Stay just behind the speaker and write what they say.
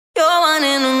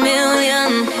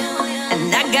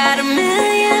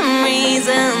million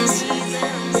reasons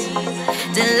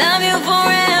to love you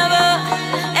forever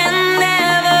and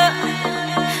ever.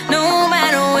 No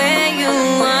matter where you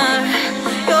are,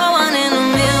 you're one in a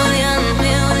million,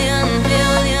 million,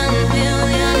 billion,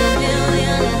 billion,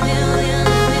 billion, billion,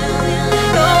 billion.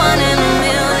 You're one in a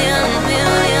million,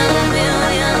 billion,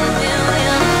 billion,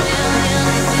 billion, billion,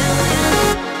 billion.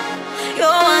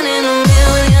 You're one in a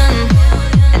million,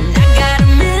 and I got a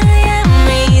million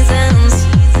reasons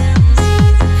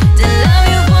to love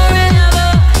you forever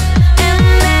and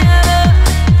ever.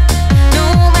 No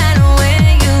matter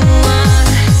where you are,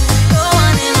 you're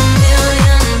one in a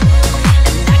million,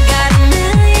 and I got a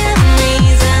million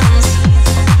reasons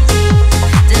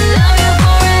to love you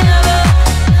forever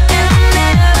and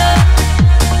ever.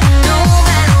 No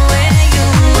matter where you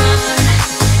are,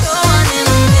 you're one in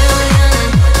a million.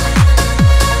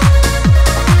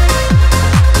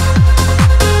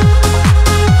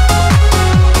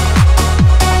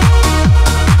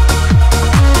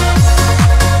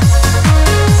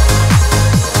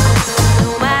 No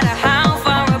matter how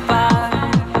far apart,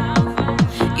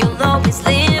 you'll always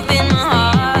live in my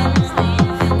heart.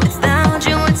 Without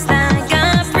you, it's like a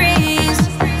breeze,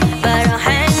 but I'll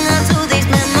hang on to these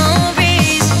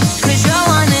memories. 'Cause you're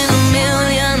one in a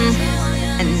million,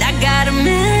 and I got a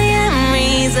million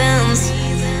reasons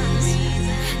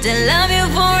to love you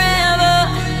forever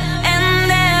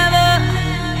and ever.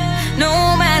 No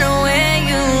matter where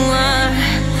you are,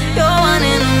 you're one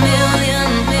in a million,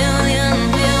 billion,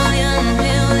 billion,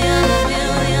 billion,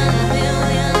 billion,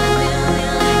 billion, billion.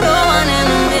 You're one in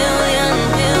a million,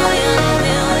 billion,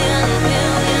 billion,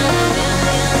 billion,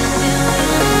 billion,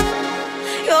 billion.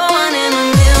 You're one in a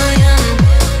million,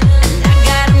 and I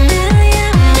got a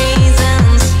million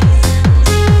reasons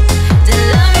to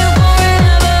love you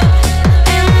forever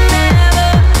and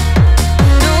ever.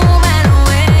 No matter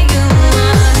where you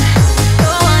are,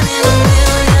 you're one in a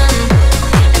million,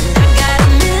 and I got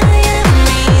a million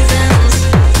reasons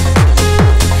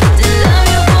to love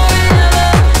you forever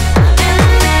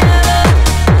and ever.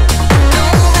 No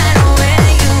matter where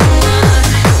you are,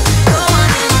 you're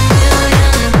one in a million. You're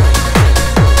one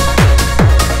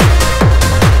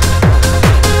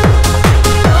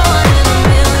in a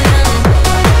million.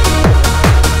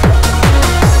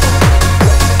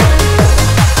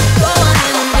 You're one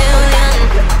in a million.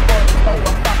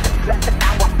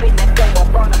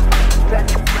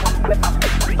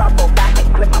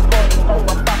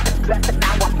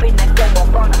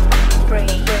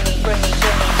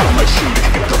 I'ma shoot it,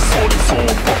 hit the 44,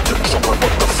 pop the trunk.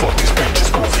 What the fuck, these bitches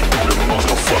moving through the most.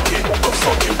 Don't fuck it,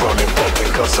 running,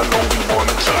 bumping. 'Cause I know we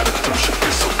wanna try to do shit.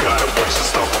 This so gotta watch the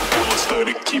stuff. I'm pulling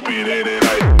steady, keep it in it.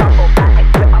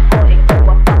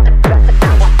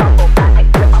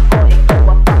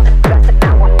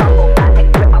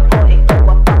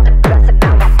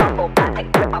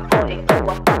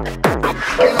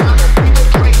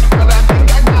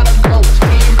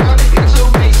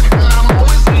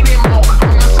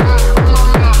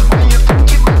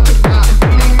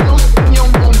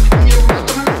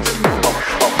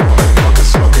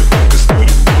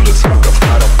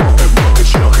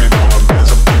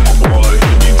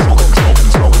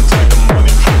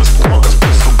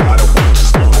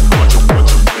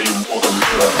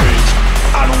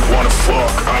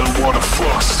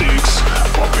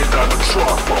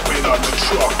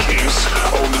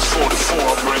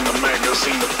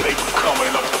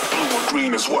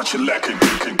 Watch it like a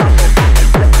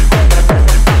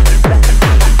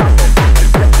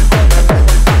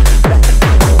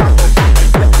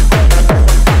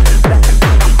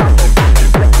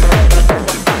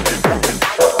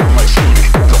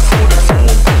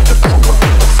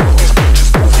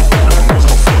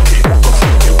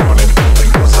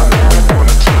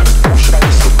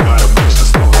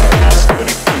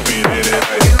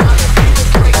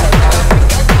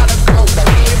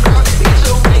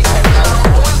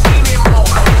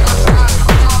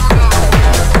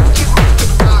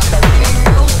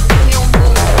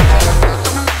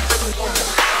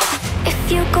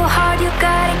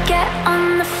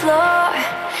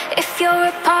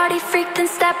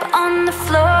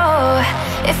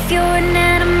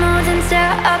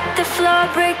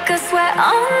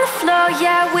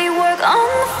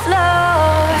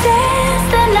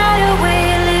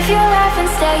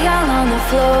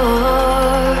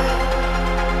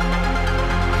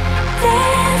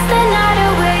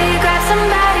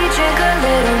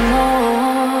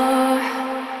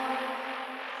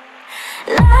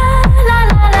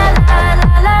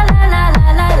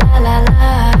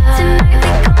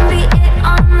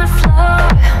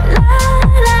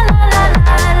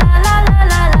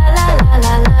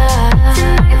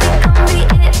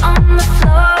on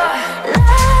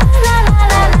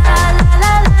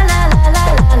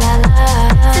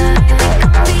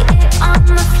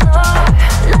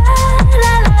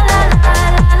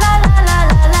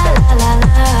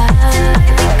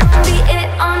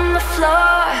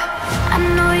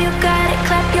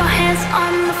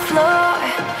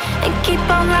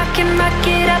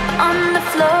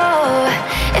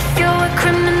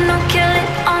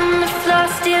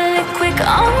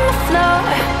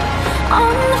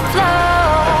on the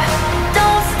floor.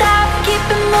 Don't stop, keep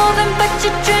it moving, but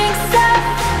your drink's up.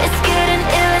 It's getting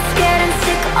ill, it's getting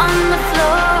sick on the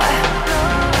floor.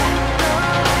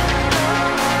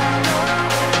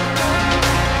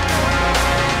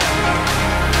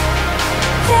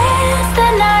 Dance the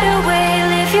night away,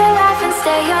 live your life and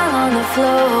stay young on the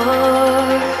floor.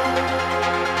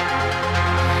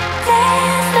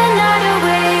 Dance the night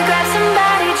away, grab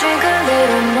somebody, drink a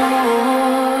little more.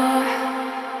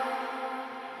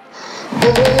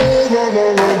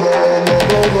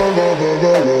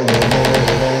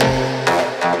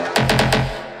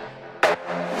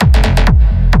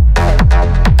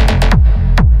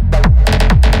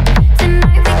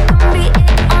 Tonight we gon' be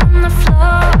it on the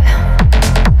floor.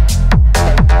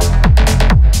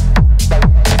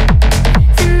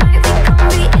 Tonight we gon'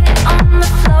 be it on the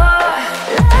floor.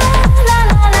 La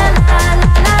la la la la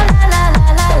la la la la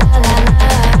la la la.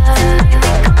 Tonight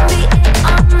we gon' be it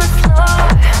on the floor.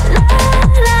 La la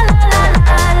la la la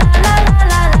la la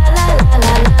la la la la la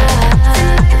la.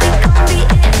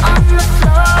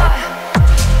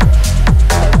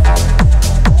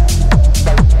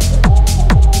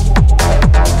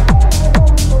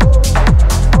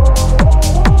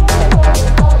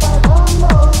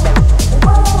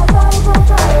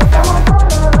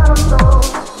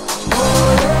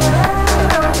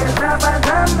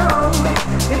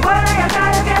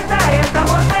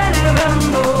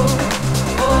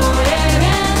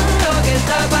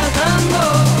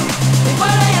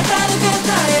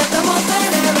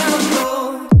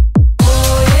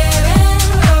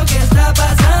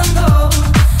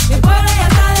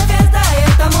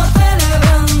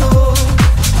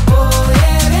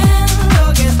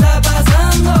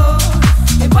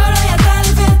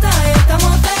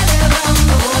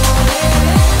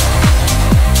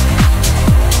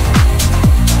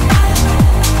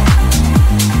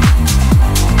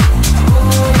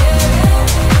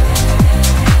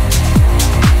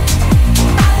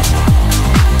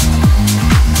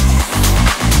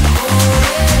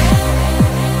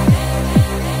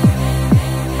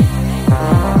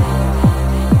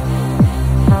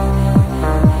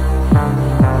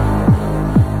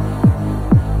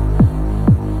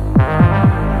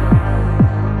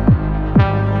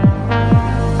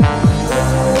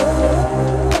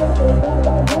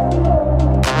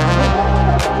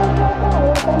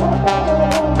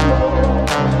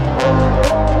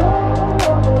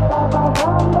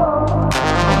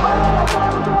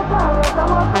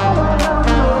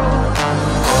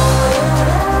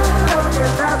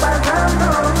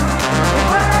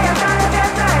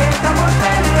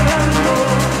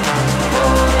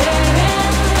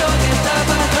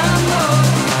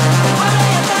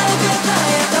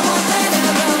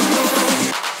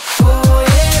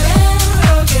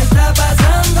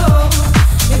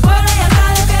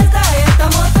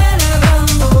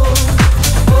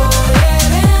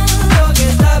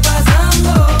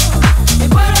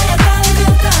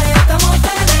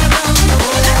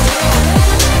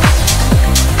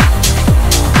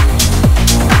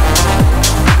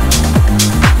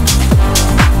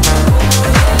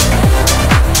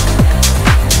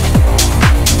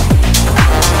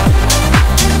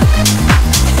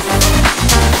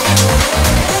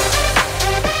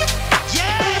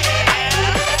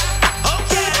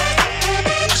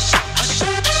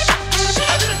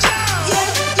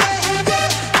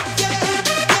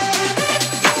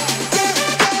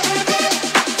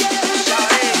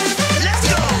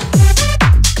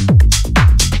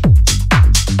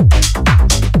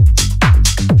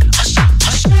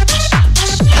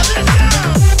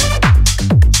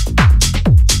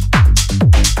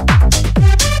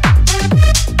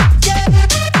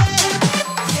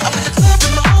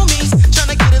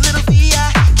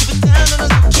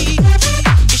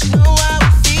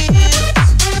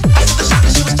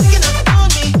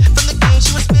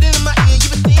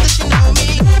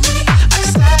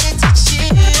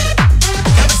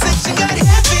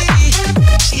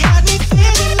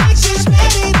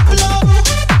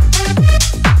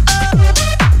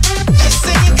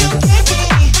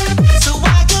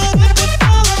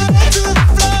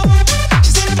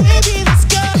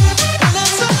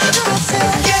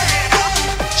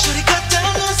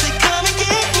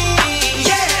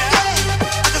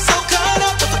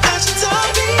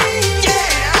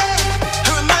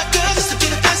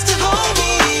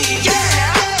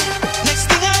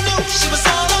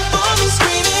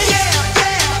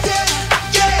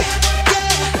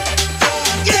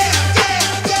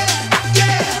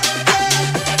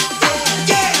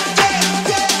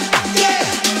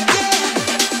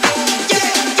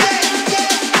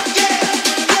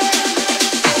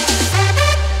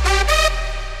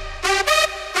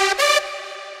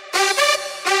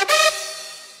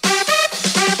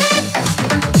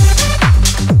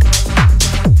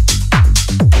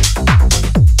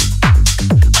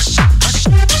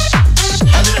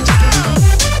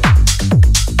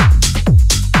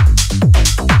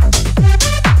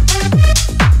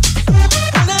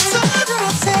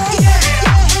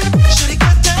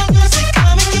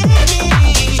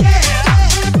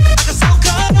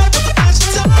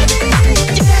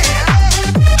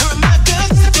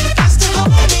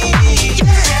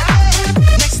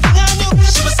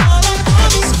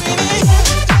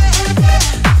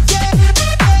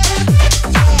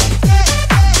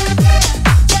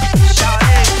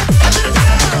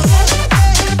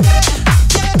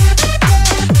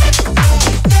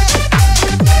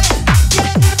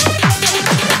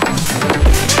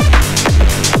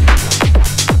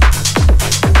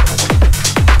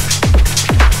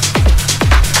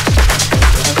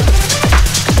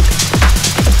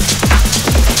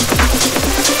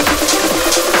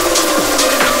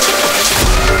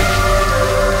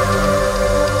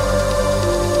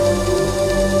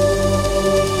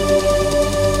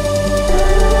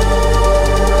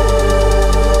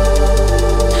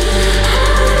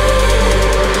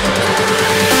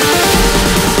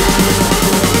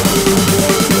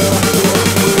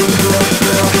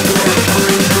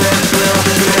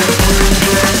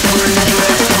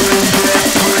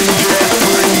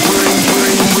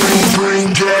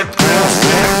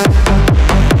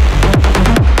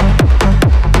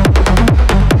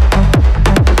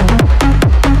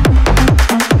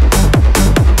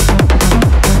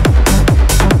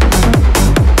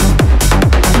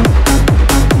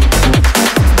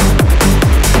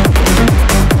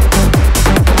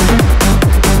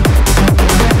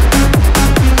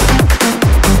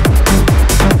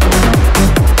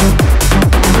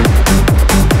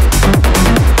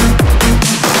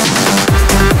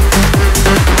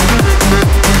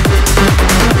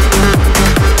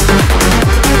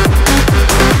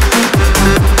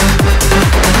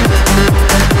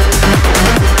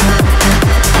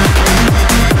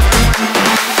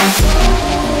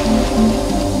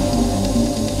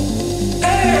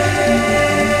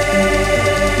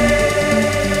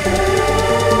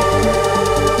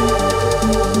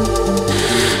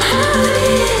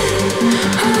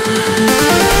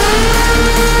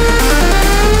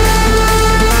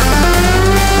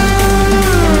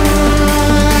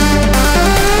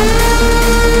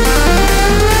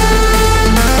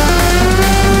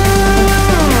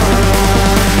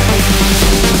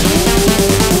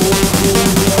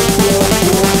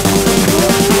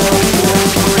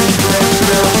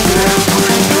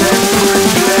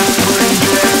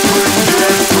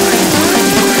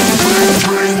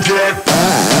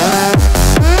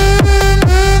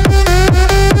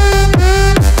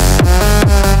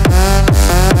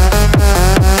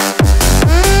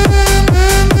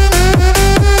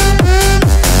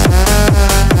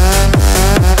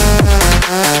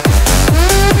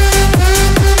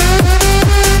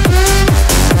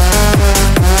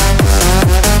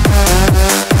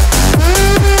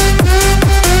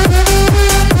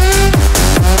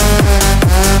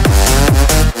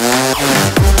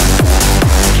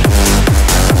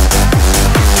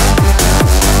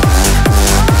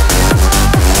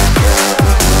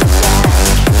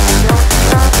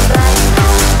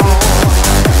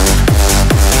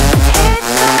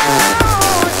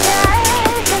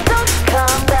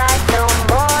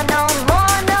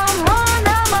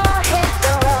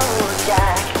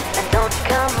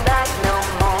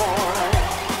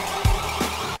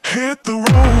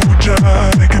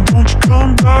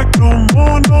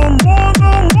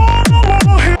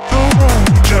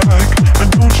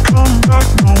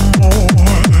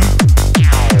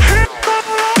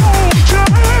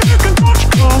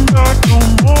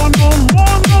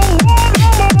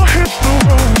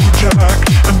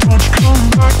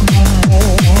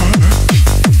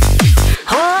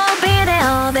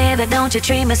 don't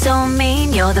you treat me so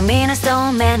mean. You're the meanest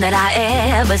old man that I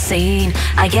ever seen.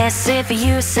 I guess if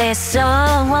you say so,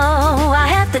 I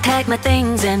have to pack my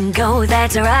things and go.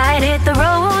 That's right, hit the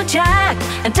road, Jack,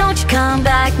 and don't you come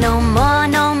back no more,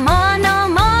 no more, no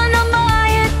more, no more.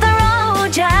 Hit the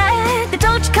road, Jack, and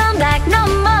don't you come back no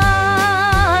more.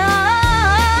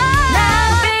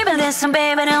 Now, baby, listen,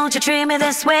 baby, don't you treat me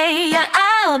this way.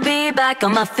 I'll be back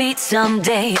on my feet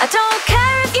someday. I don't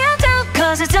care if you do,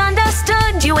 'cause it's understood.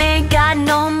 You ain't got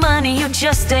no money, you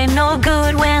just ain't no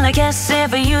good. Well, I guess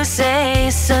if you say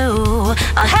so,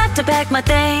 I'll have to pack my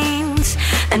things,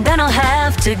 and then I'll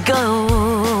have to go.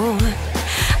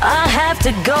 I'll have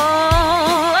to go.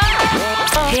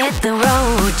 Hit the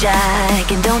road,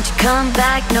 Jack, and don't you come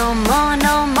back no more,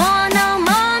 no more, no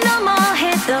more, no more.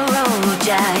 Hit the road,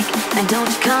 Jack, and don't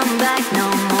you come back no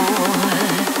more.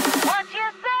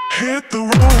 Hit the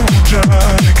road,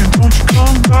 Jack, and don't you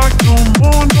come back no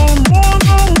more, no more,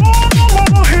 no more, no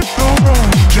more. Hit the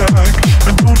road, Jack,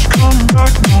 and don't you come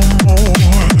back no more.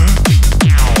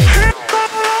 Hit the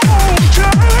road,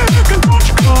 Jack, and don't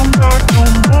you come back no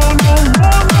more, no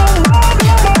more, no more,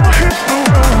 no more. Hit the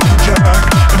road, Jack,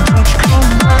 and don't you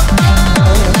come back no more.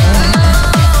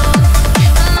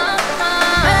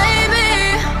 Baby,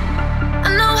 I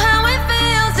know how it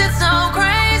feels, it's so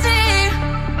crazy.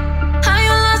 How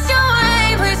you lost your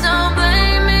way, please don't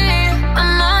blame me.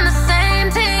 I'm on the same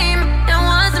team, it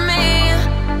wasn't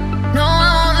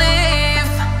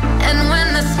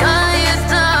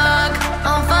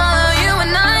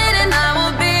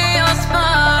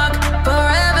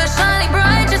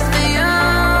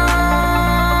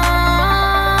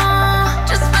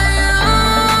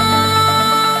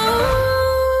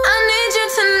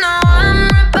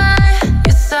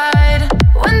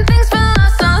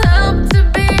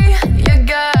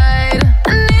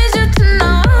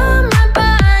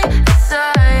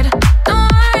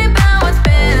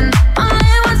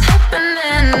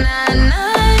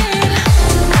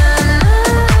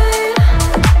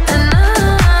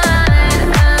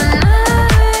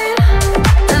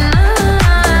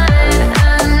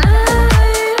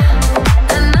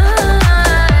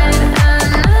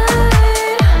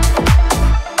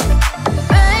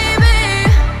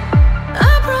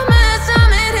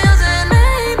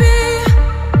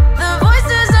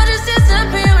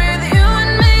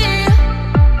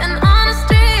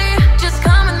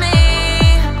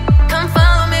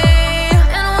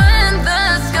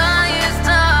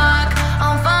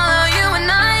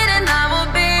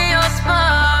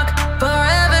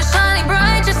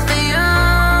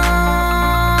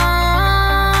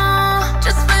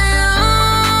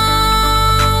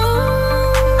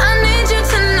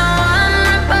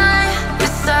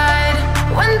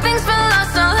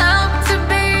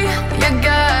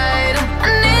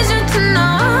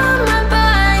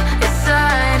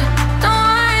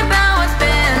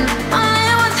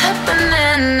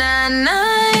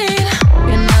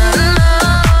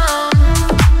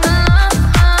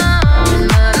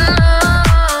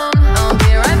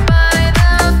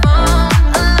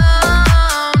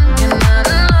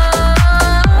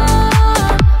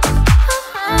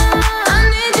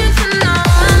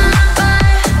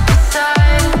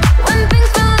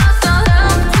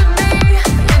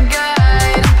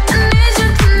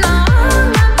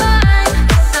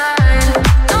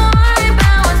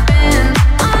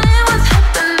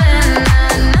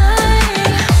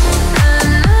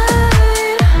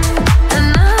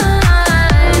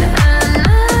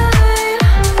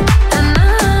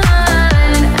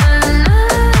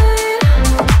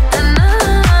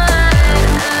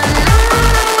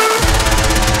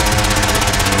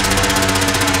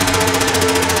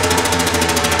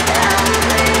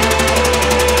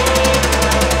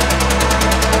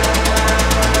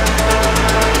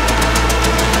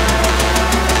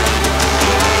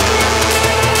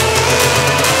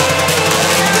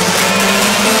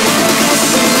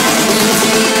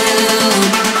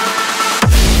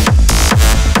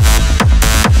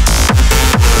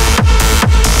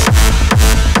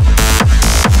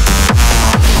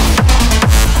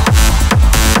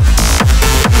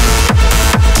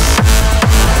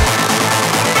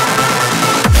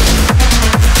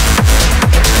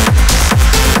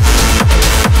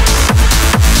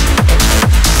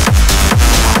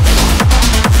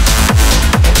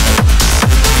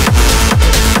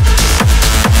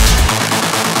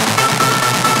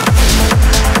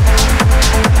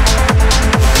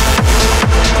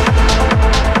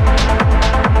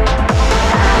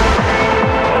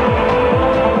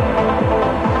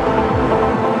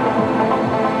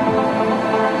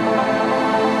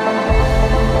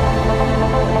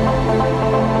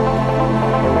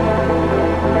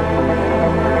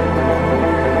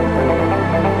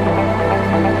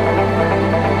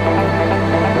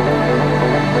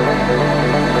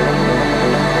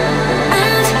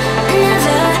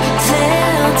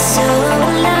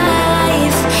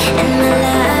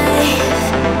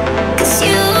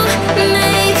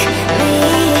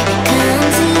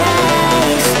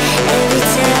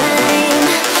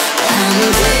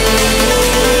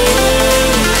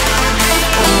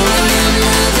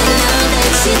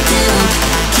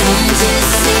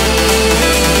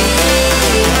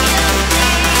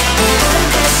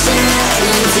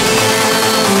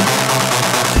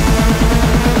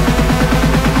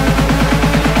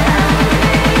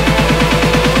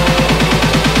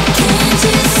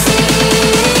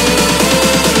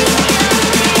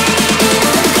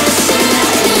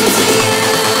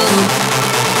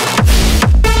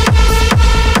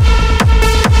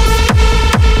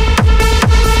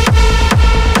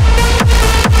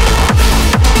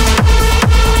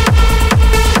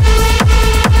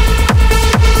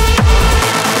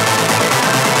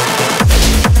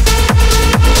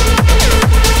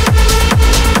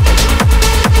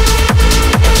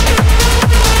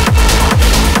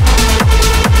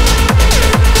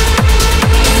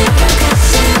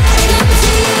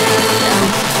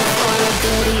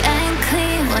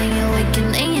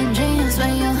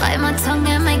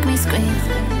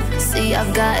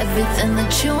everything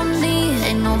that you need.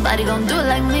 Ain't nobody gon' do it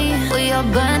like me. We are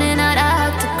burning out our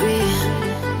degree.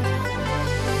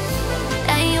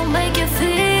 And you make it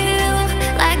feel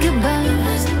like it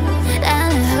burns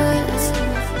and it hurts.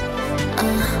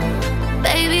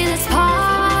 Baby, that's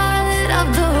part of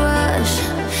the rush.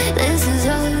 This is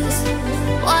us.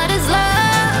 What is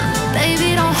love? Baby,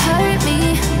 don't hurt me.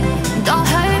 Don't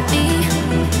hurt me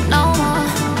no more.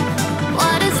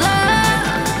 What is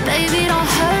love? Baby, don't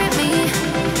hurt me.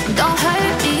 Don't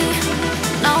hurt me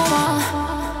no more.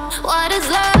 What is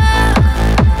love?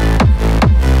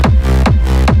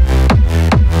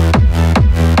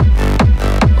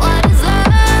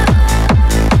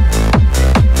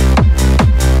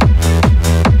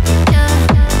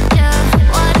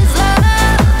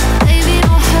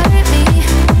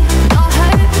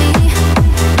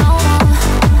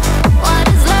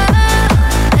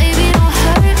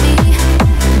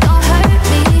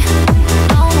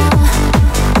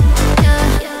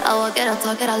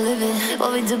 I live it.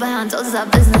 What we do behind doors is our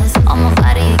business. On my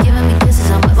body, you giving me kisses.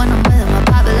 I'm wet when I'm with him. I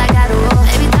pop it like I do.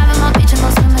 Maybe dive in my beach and go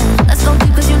swimming. Let's go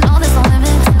deep 'cause you know there's no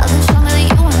limit. Nothing stronger than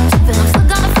you when I'm tripping. I'm still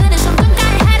gonna finish. I'm drunk, I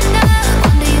had enough.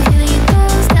 One day you're hitting your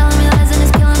toes, telling me lies and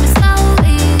it's killing me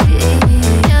slowly.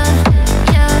 Yeah,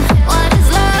 yeah. What is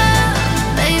love?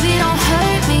 Baby, don't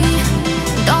hurt me.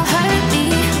 Don't hurt me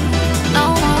no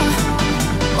more.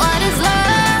 What is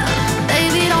love?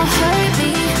 Baby, don't hurt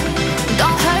me.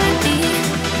 Don't hurt me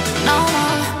no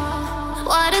more.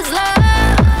 What is love?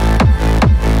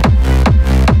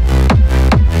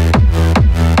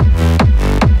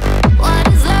 What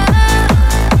is love?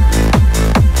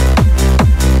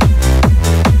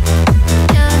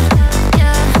 Yeah,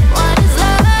 yeah. What is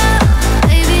love?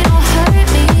 Baby, don't hurt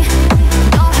me.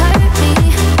 Don't hurt me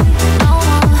no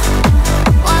more.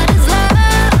 What is love?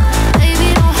 Baby,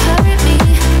 don't hurt me.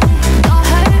 Don't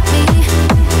hurt me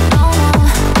no more.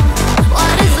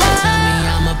 What is love? Tell me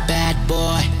I'm a bad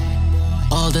boy.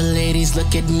 All the ladies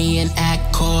look at me and act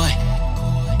coy.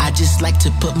 I just like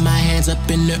to put my hands up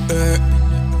in the earth.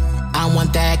 I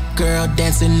want that girl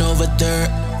dancing over dirt.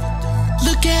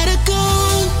 Look at her go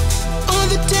on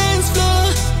the dance floor.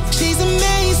 She's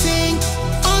amazing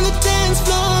on the dance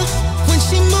floor. When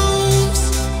she moves,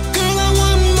 girl, I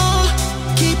want more.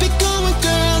 Keep it going,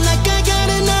 girl, like I got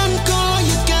an encore.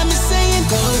 You got me saying,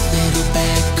 go, little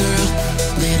bad girl,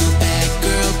 little bad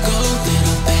girl, go,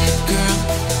 little bad girl,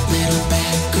 little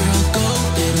bad girl, go,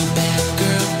 little bad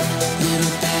girl,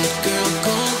 little bad girl,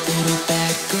 go, little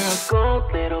bad girl, go,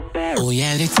 little bad. Oh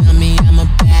yeah, they tell me I'm a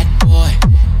bad boy.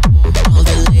 All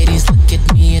the ladies look at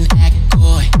me and act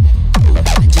coy.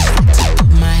 I just like to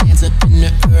put my hands up in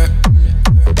the earth.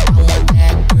 I want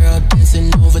that girl dancing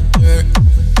over dirt.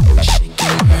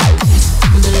 Shaking her ass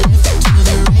from the left to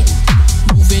the right,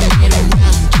 moving it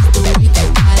around just the way that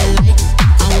I like.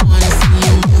 I wanna see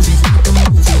you move it like a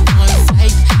movie on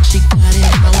sight. She got it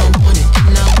how I want it,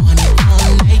 and I want it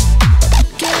all night.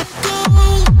 Look at her go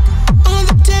on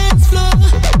the dance floor.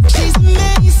 She's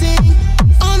amazing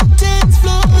on the dance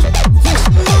floor. When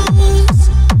she moves,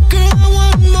 girl, I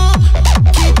want more.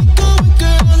 Keep it going,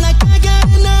 girl, like I got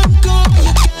an encore.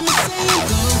 You got me saying,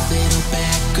 go, little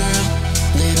bad girl,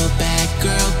 little bad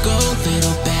girl, go,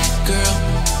 little bad girl,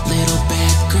 little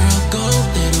bad girl, go,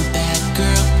 little bad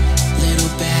girl,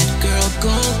 little bad girl,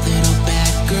 go, little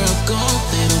bad girl, go,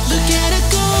 little bad. Look at her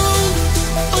go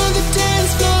on the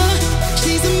dance floor.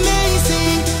 She's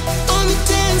amazing on the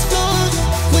dance floor.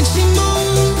 When she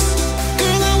moves,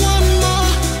 girl, I want more.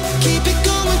 Keep it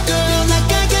going, girl,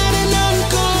 like I got an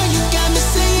encore. You got me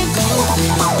saying, go,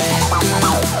 little bad girl,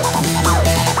 little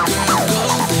bad girl, go,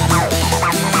 little bad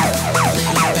girl, little bad girl, go, little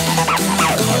bad girl, little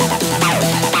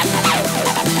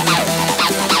bad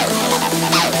girl, go,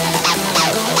 little bad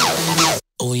girl,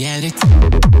 go. Oh yeah, they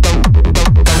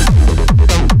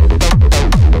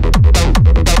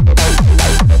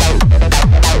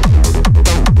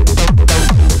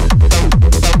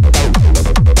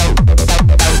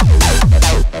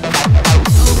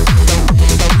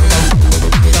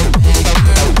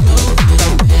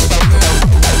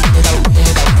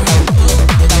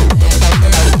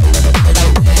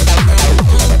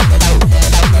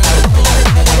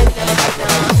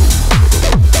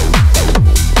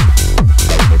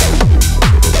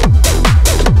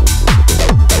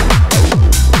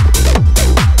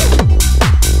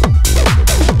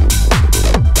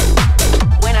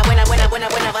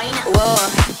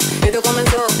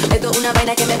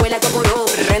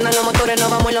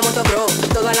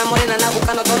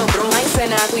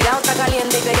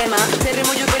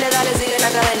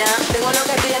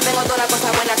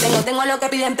tengo lo que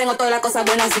piden, tengo todas las cosas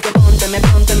buenas, así que pónteme,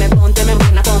 pónteme, pónteme en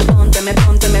buena, pónteme,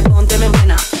 pónteme, pónteme en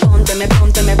buena, pónteme, Pónteme,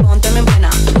 pónteme, pónteme en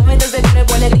plena. Muévete desde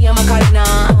cuerpo, alegría, Macarena.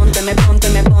 Pónteme,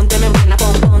 pónteme, pónteme en plena.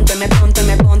 Pónteme,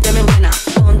 pónteme, pónteme en plena.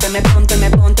 Pónteme, pónteme,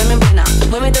 pónteme en plena.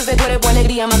 Muévete desde cuerpo,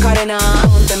 alegría, Macarena.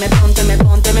 Pónteme, pónteme,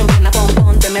 pónteme en plena.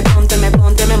 Pónteme, pónteme,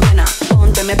 pónteme en plena.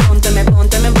 Pónteme, pónteme,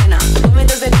 pónteme en plena.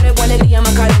 Muévete desde cuerpo, alegría,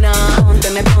 Macarena.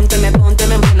 Pónteme, pónteme,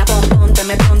 pónteme en plena.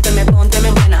 Pónteme, pónteme, pónteme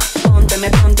en plena.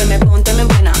 Pónteme, pónteme, pónteme en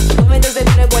plena. Muévete desde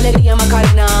cuerpo, alegría,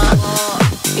 Macarena.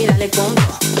 Y dale conto,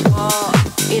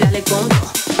 y dale conto,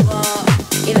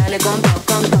 y dale conto,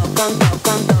 conto, conto,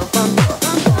 conto, conto.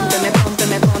 Pónteme,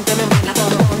 pónteme, pónteme en plena.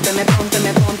 Pónteme,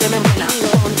 pónteme, pónteme en plena.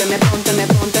 Pónteme, pónteme,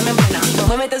 pónteme en plena.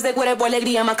 Muévete desde cuerpo,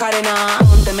 alegría, Macarena.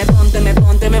 Pónteme, pónteme,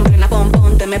 pónteme en plena.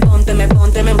 Pónteme, pónteme,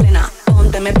 pónteme en plena.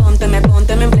 Pónteme, pónteme,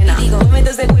 pónteme en plena. Muévete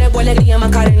desde cuerpo, alegría,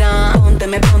 Macarena.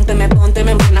 Pónteme, pónteme,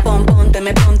 pónteme en plena.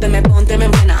 Pónteme, pónteme, pónteme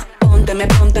en plena. Pónteme,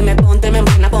 pónteme, pónteme en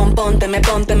plena. Pónteme,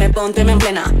 pónteme, pónteme en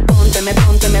plena. Pónteme,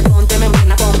 pónteme, pónteme en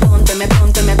plena. Pónteme,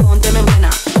 pónteme, pónteme en plena.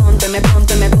 Pónteme,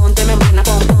 pónteme, pónteme en plena.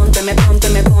 Pónteme,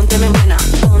 pónteme, pónteme en plena.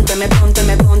 Pónteme,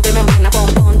 pónteme, pónteme en plena.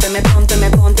 Pónteme, pónteme,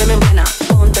 pónteme en plena.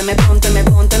 Pónteme, pónteme,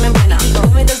 pónteme en plena.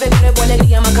 Muévete desde cuerpo,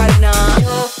 alegría, Macarena.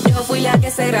 Yo fui la que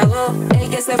se grabó. El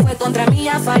que se fue contra mí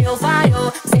ya falló,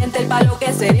 falló. Siente el palo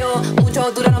que se dio.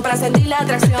 Muchos duraron para sentir la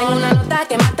atracción. Tengo una nota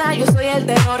que mata, yo soy el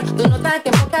terror. Tu nota que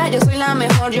enfoca, yo soy la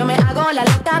mejor. Yo me hago la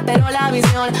loca, pero la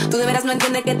visión. Tú de veras no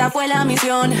entiendes que esta fue la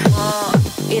misión.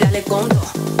 Y dale conto.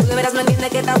 Tú de veras no entiendes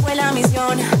que esta fue la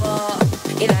misión.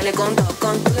 Y dale conto,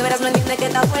 tú de veras no entiendes que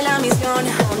esta fue la misión.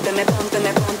 Pónteme,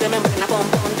 pónteme, pónteme en plena.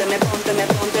 Pónteme, pónteme,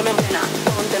 pónteme en plena.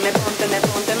 Pónteme, pónteme,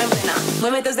 pónteme en plena.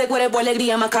 Muévete desde cuerpo,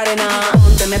 alegría, Macarena.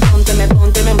 Pónteme, pónteme,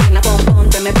 pónteme en plena.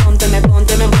 Pónteme, pónteme,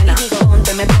 pónteme en plena.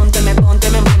 Pónteme, pónteme,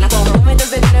 pónteme en plena. Muévete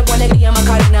desde cuerpo, alegría,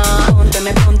 Macarena.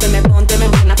 Pónteme, pónteme, pónteme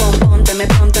en plena. Pónteme,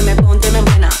 pónteme, pónteme en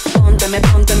plena. Pónteme,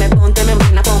 pónteme, pónteme en plena. Pónteme, pónteme, pónteme en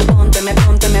plena. Pónteme,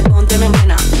 pónteme, pónteme en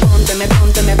plena. Pónteme,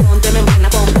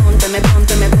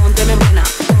 pónteme, pónteme en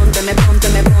plena. Pónteme, pónteme,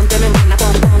 pónteme en plena.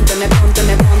 Pónteme,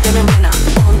 pónteme, pónteme en plena.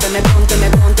 Pónteme, pónteme,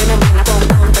 pónteme en plena.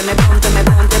 Pónteme, pónteme,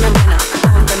 pónteme en plena.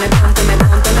 Pónteme, pónteme,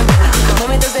 pónteme en plena.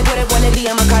 Muévete desde cuerpo,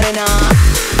 alegría, Macarena.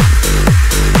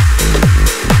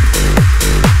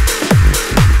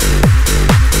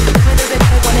 Muévete desde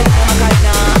cuerpo, alegría,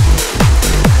 Macarena.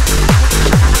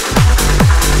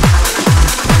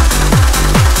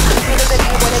 Muévete desde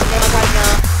cuerpo, alegría, Macarena.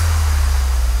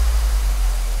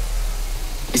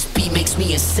 This beat makes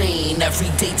me insane. Every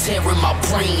day tearing my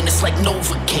brain. It's like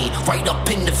Novocaine, right up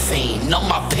in the vein. Numb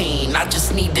my pain. I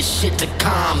just need this shit to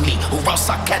calm me, or else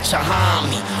I catch a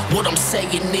homie. What I'm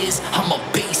saying is, I'm a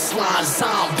bassline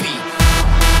zombie.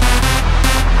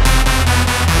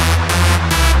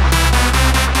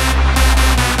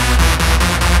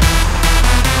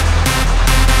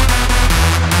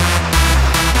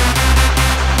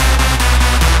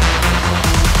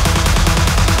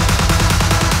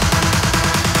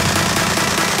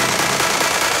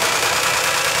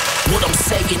 What I'm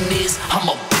saying is, I'm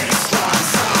a bassline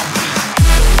zombie.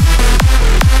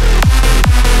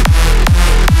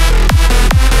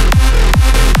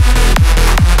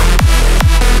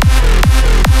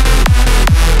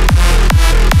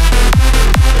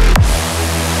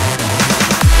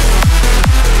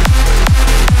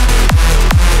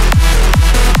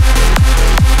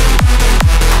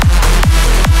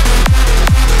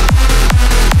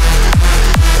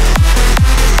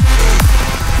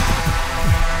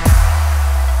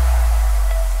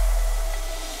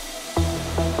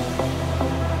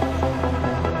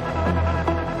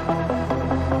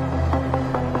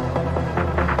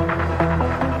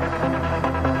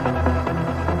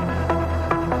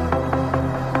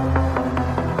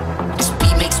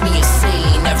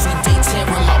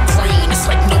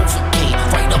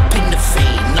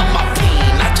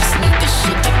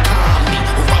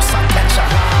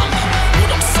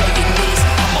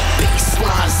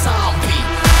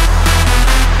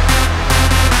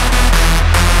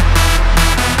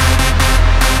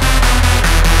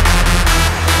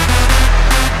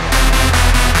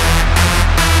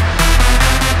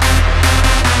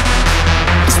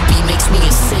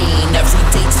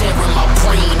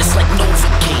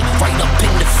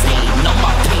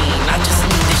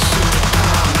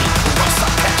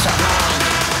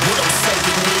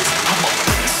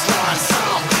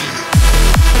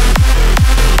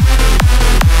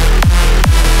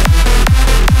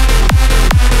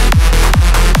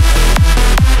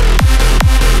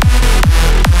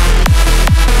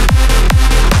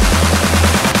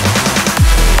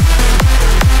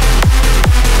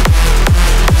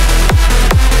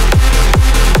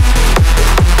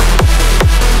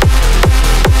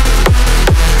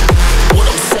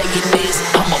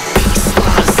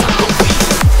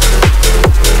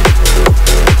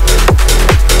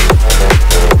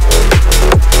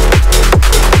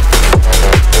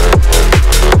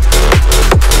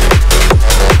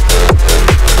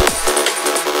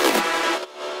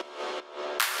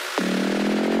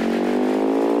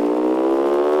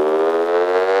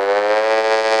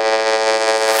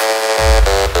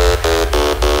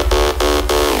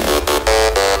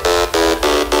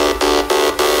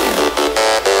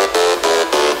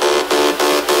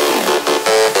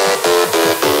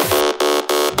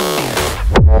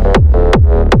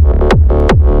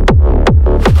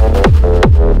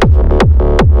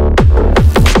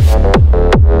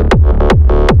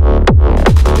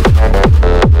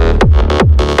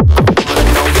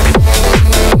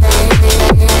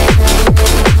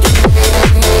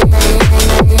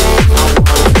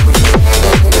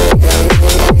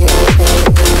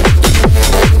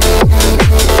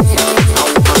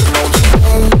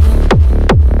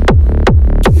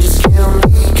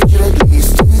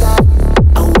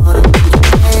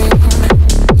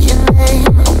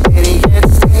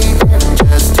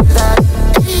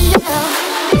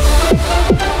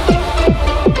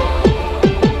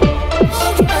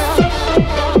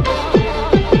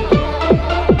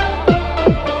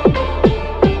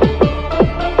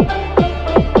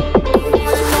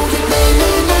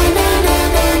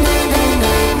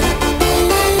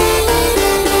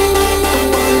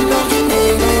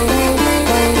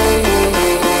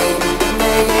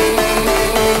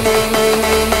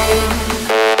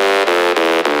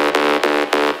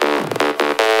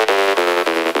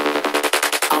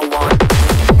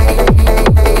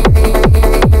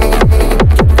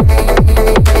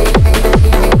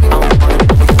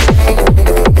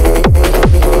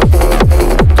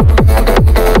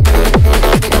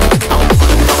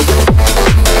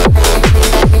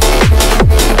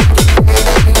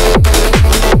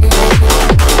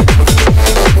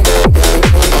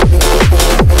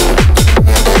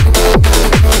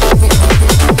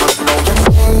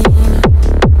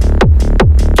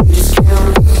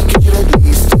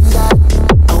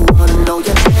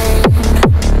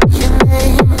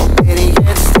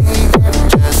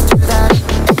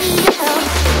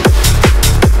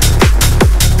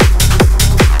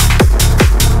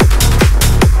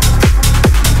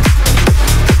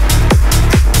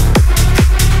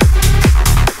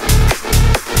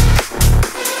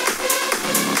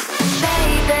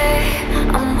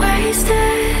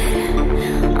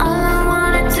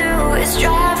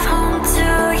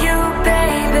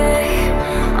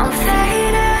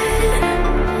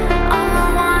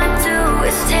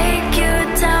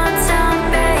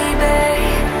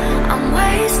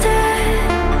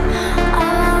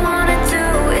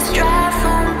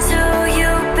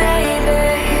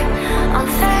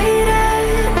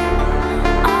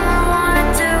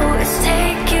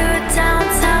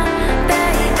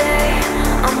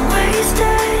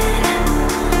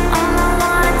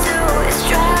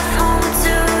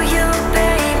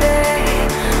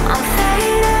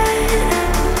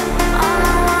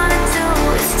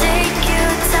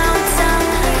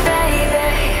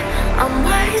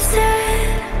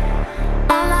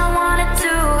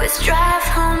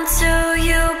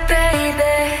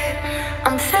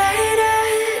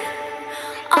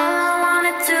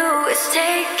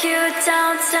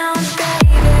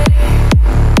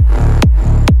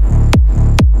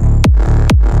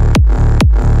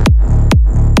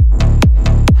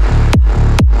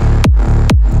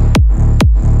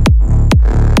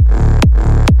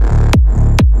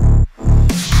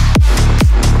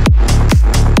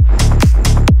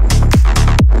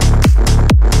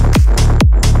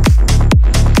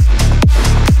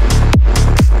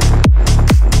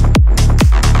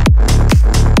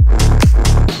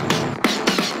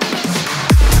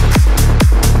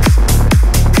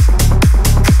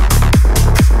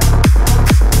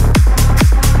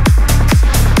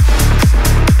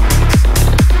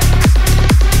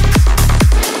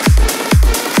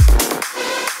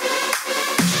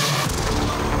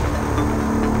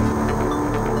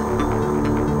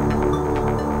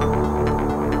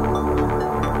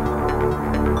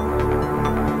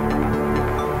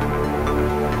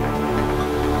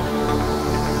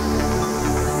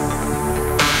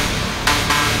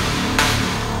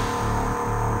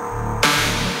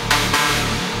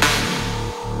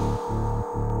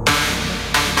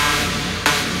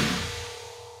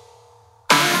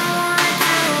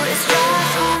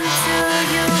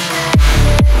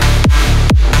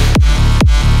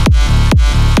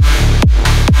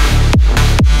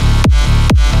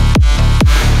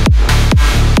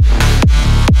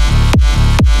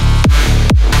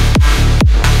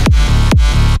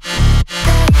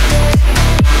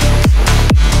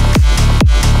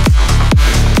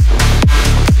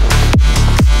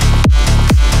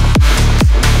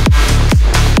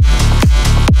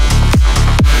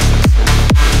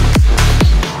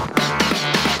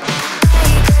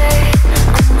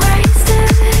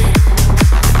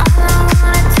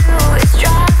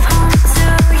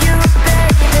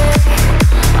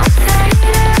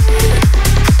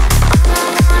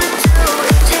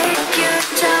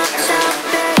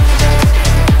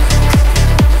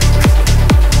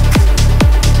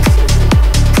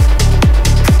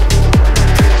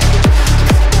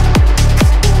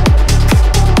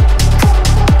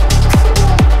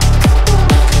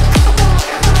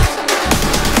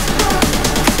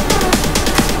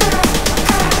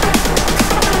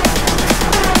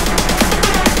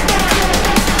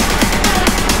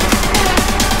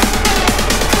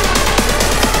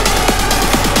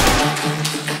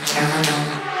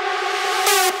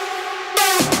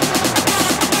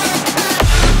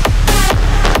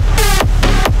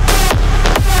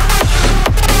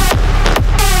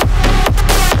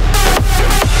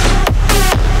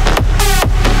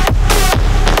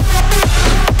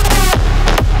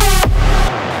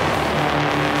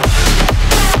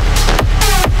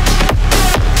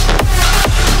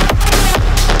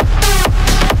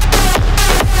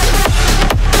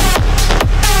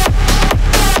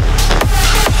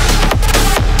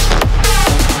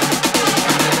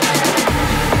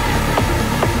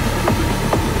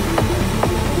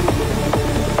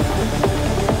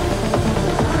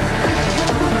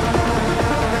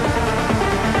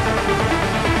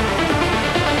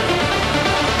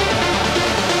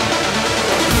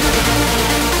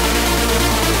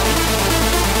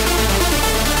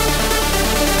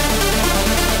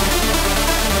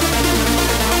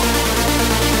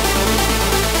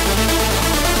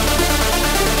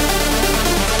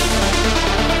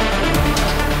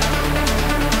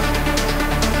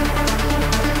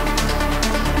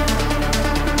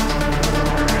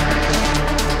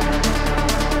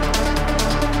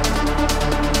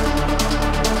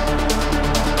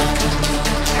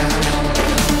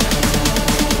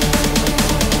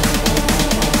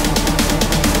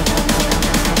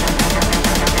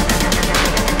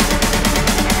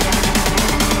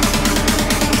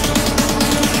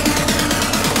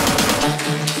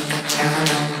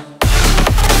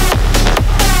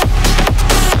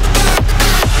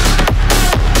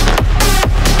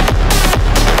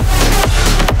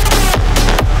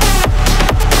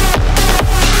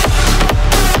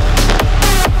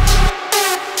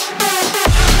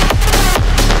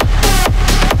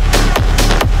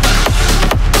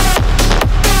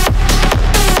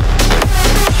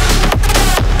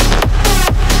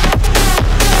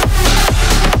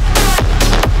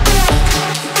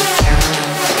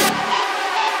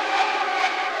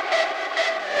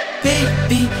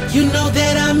 Baby, you know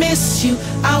that I miss you.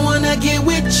 I wanna get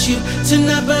with you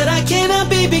tonight, but I cannot,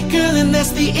 baby girl, and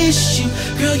that's the issue.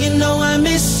 Girl, you know I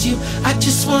miss you. I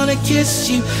just wanna kiss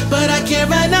you, but I can't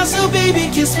right now, so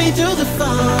baby, kiss me through the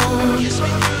phone.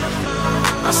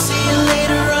 I'll see you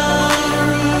later on.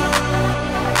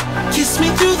 Kiss me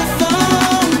through the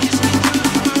phone.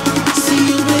 See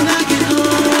you when I get home.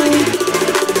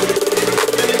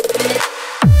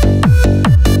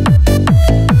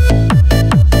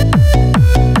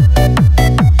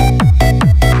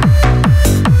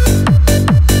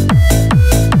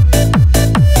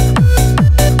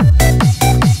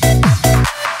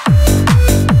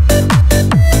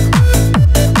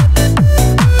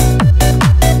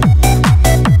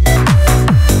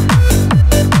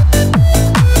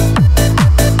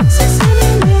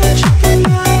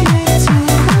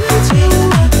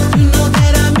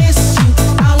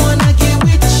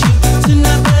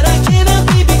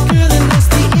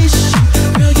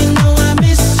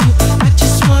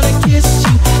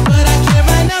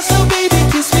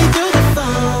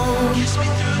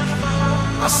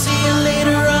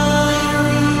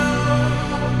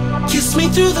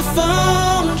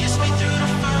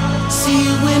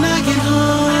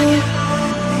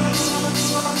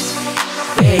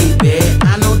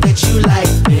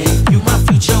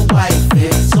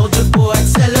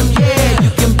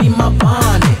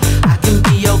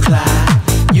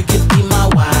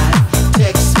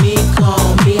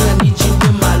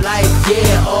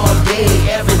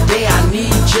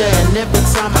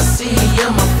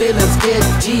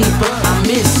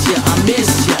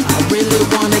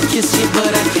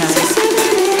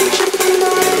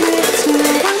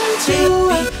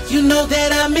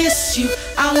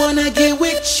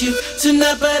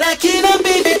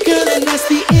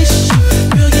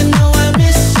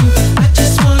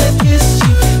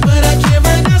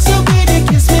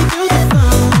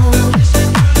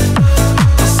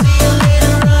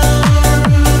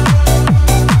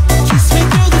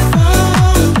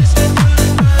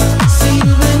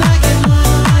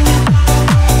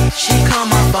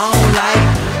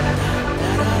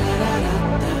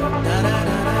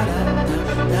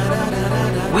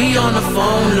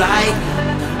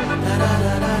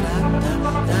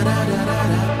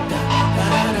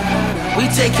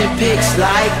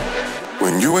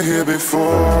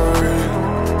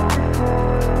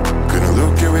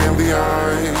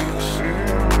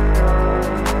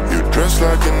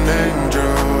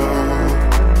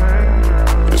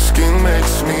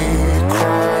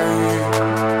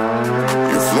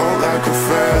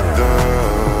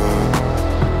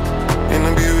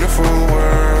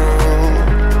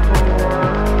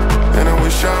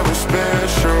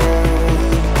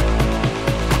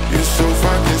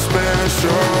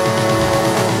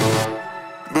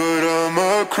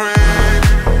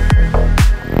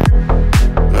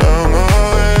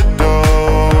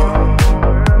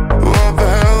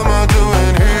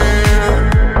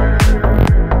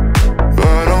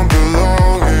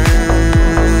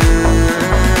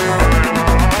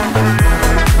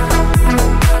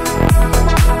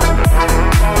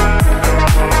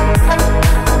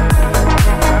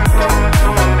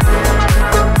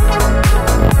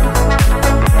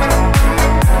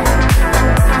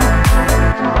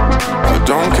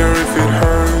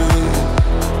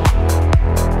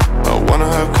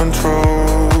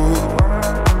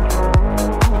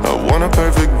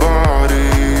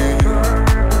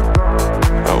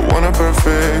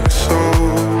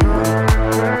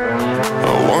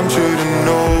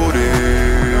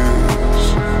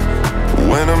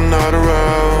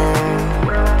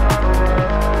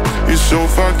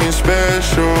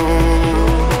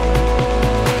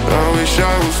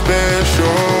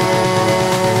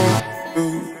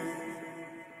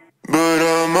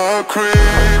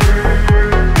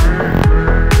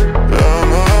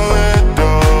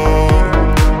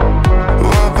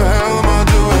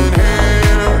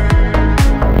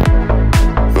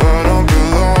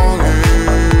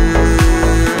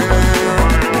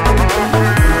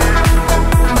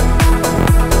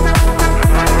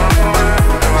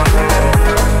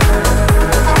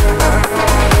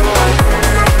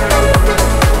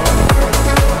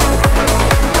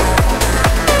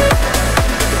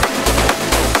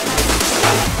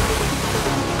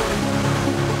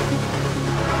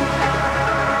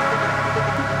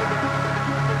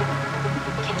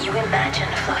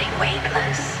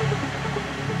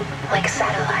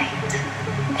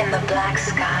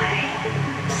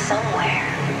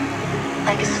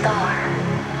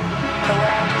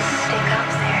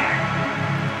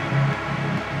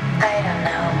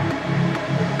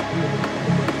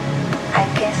 I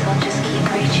guess I'll just keep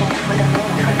reaching for the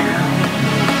moon for now.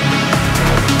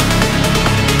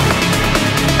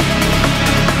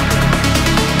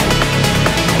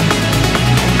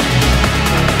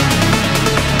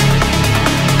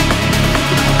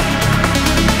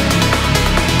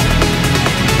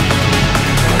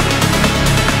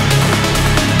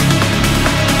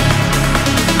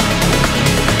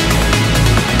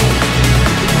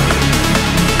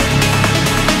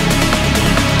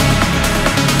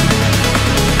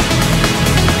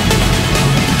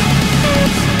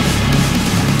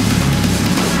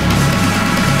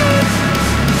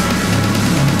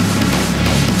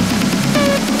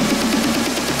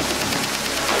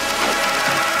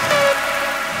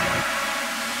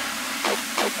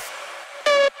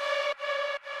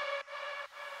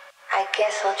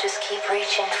 guess I'll just keep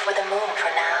reaching for the moon for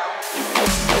now.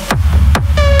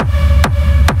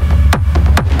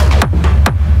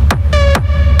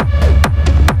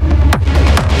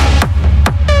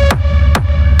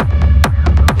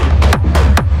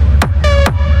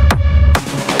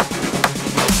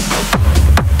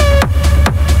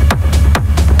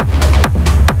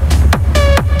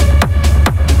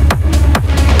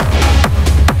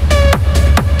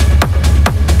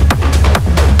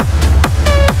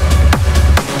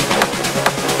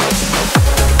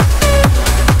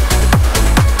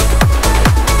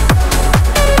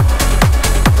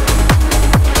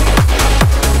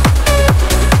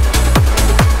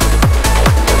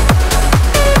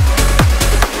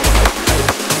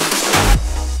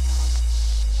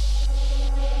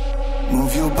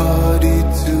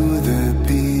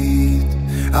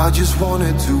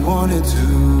 Wanted to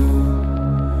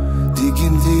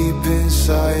digging deep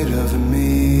inside of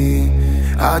me.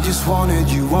 I just wanted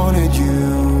you.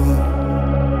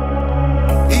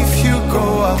 If you go,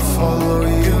 I'll follow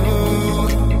you.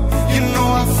 You know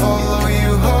I'll follow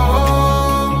you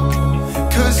home.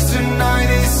 'Cause tonight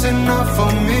is enough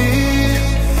for me.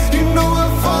 You know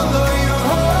I'll follow you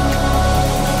home.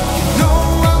 You know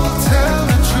I will tell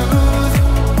the truth.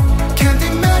 Can't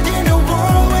imagine a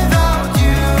world without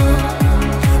you.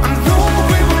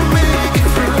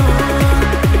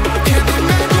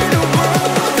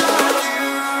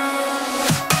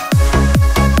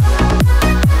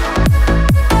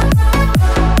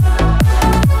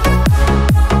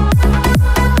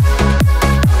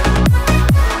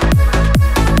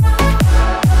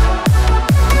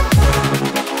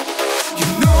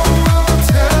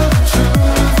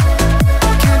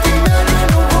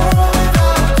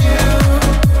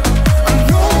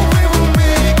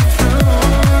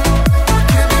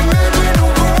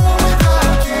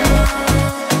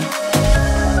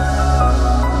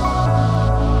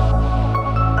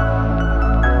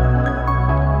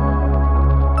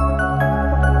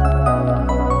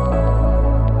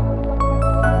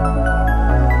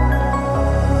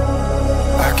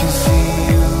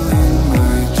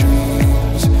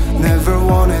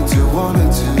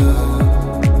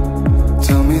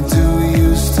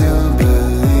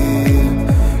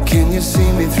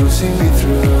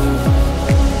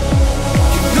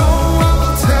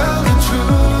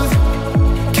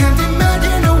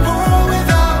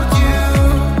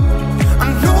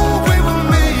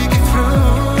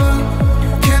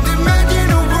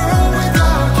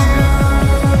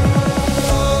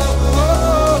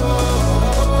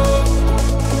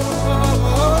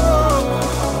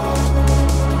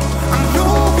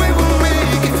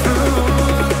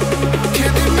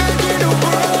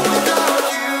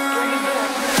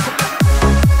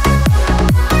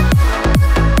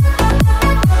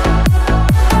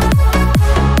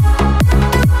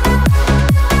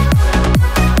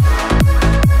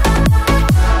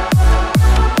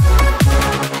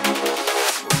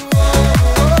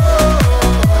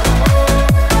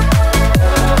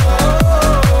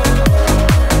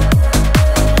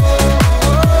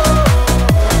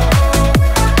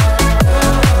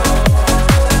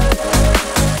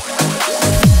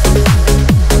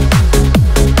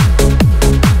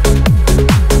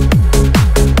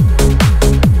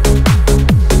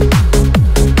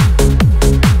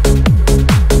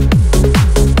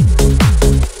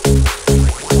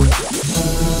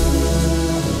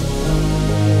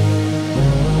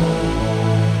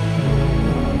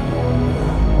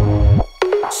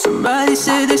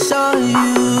 say they saw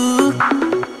you.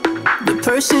 The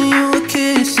person you were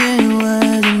kissing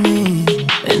wasn't me,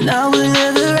 and I will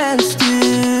never ask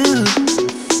you.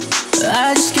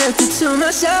 I just kept it to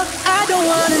myself. I don't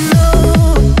wanna know.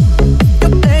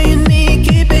 You're playing me,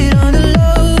 keep it on the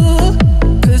low,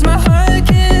 'cause my heart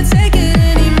can't take it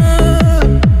anymore.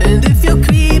 And if you're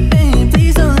creeping,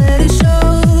 please don't let it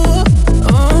show.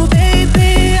 Oh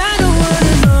baby, I don't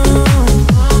wanna know.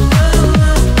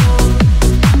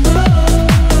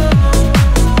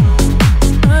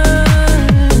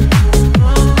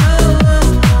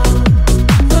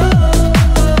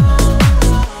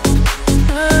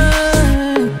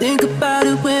 Think about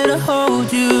it when I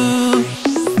hold you.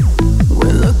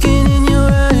 When looking in your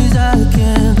eyes, I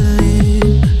can't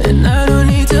believe, and I don't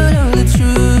need to know the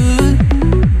truth.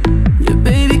 Yeah,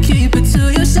 baby, keep it to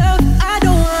yourself. I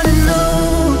don't wanna know.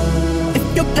 If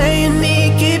you're playing me,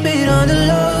 keep it on the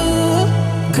low,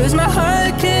 'cause my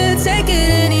heart can't take it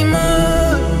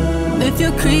anymore. If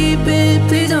you're creeping,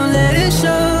 please don't let it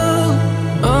show.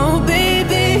 Oh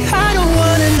baby, I don't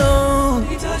wanna know.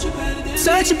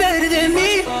 Touch you better than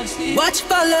me. Watch you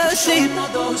fall asleep.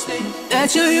 That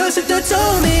you used to do to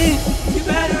me.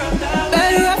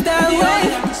 Better off that way.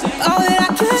 All that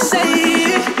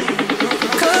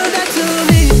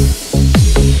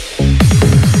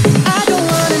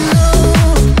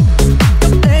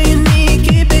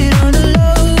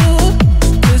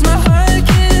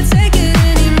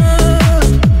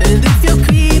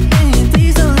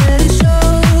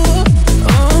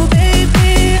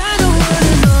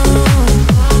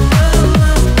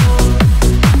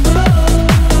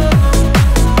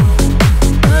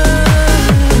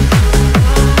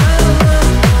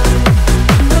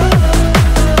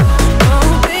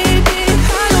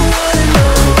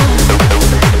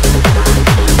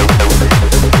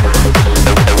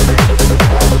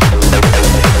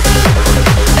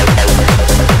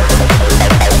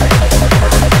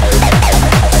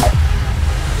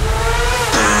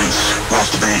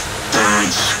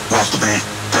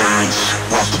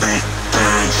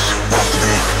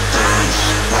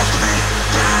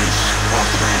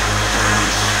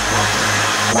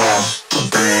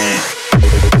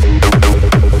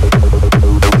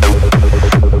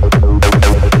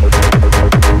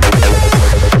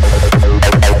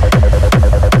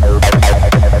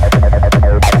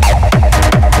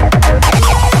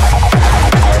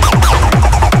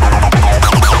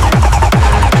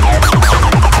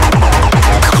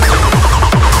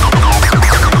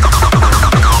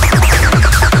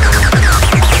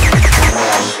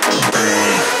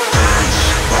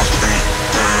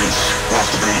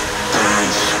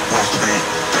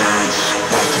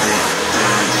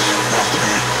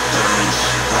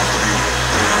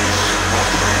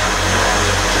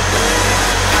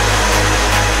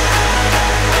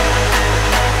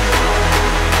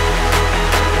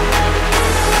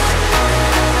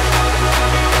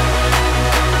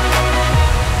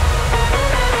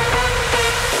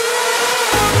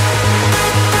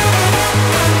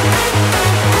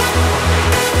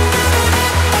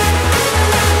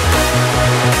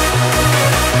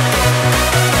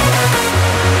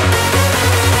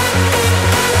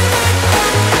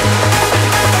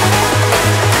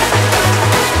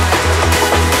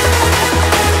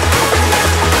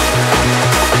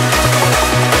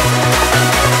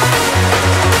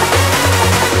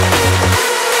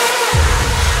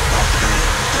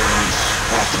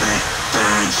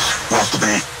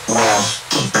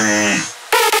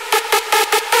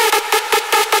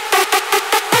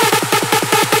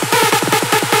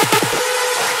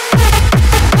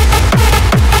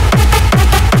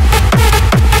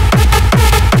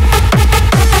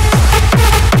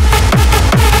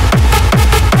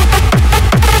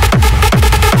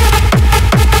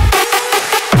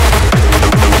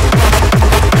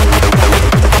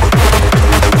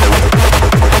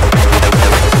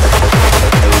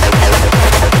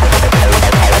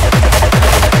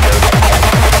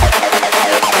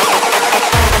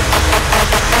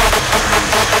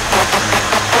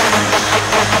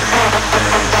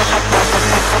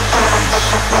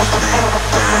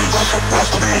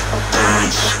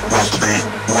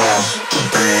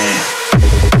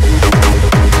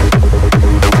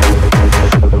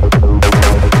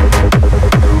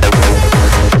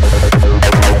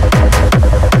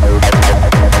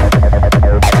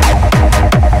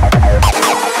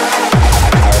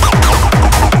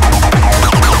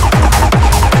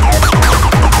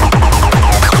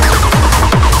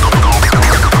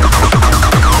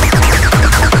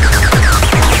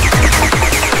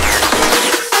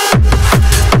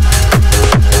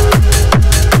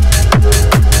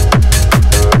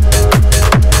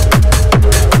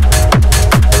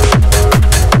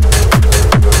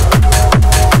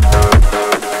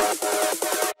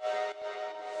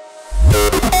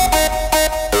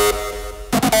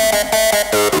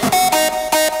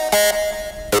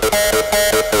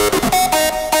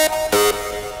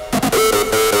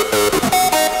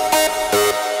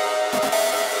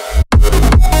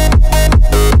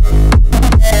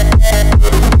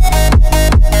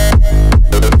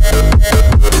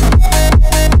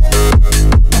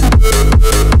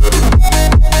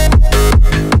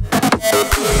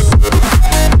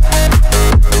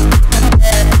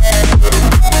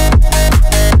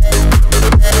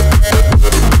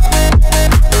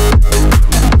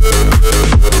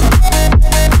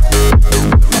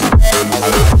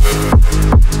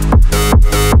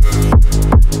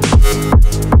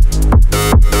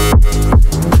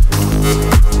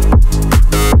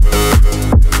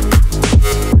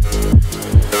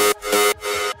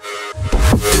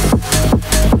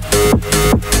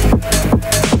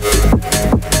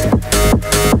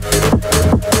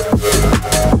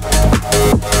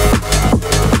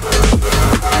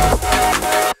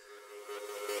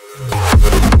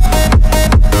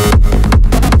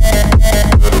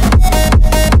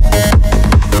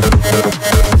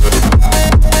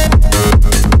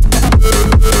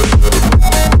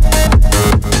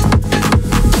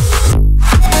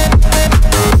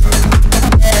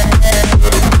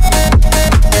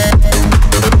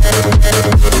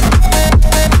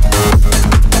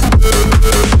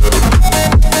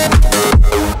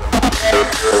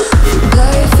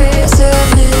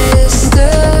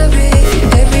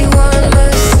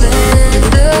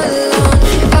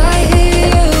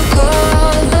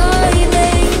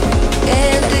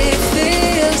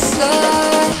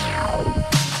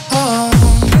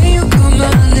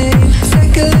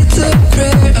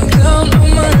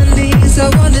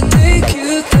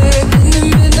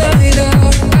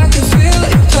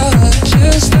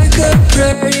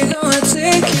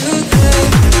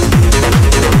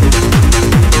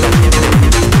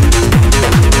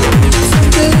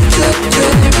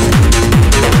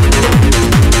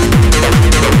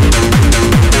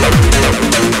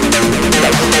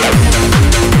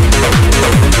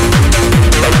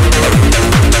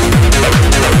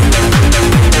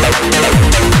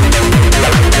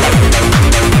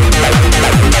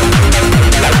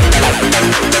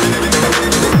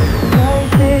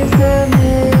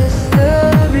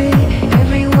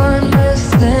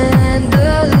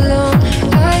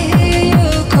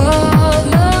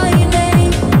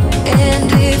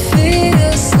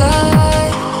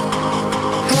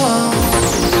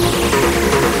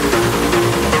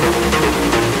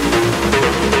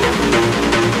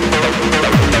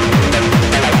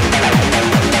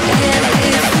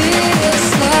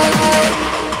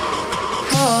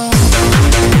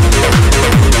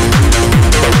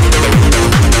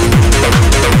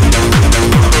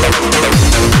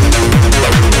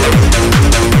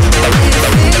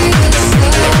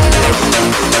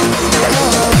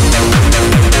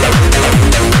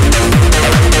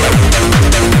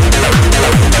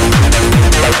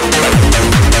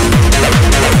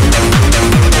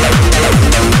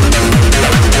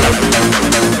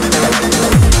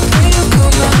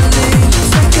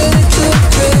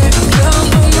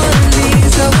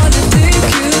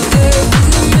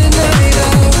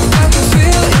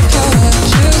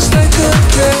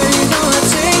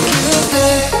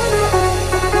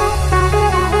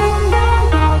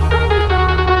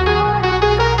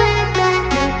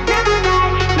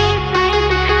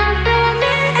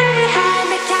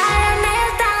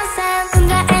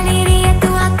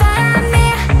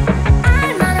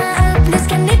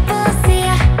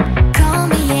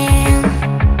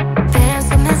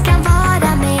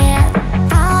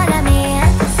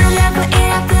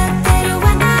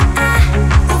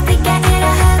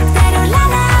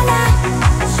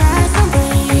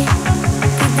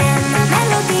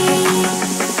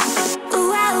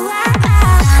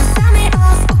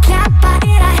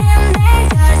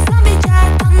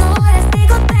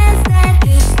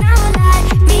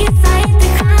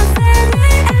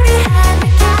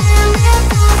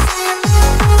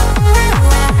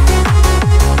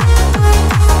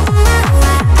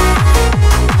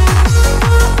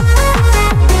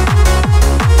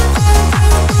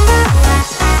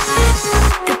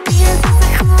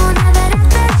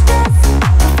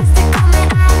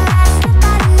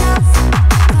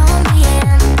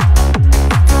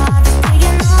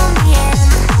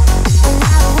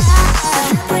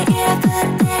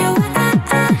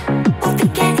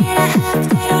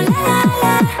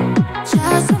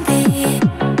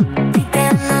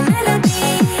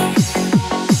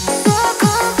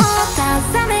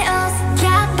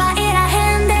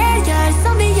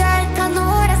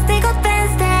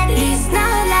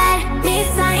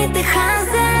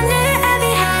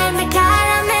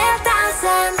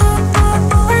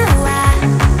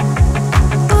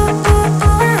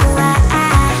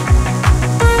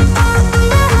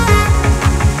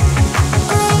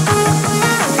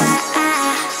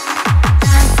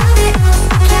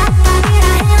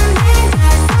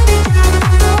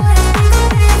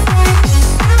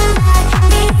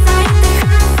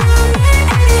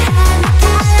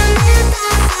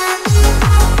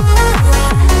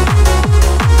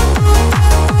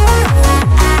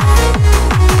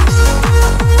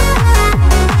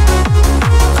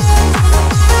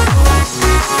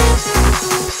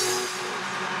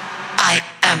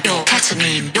am your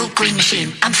ketamine, your green machine,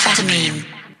 amphetamine.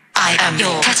 I am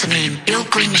your ketamine, your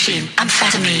green machine,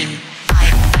 amphetamine.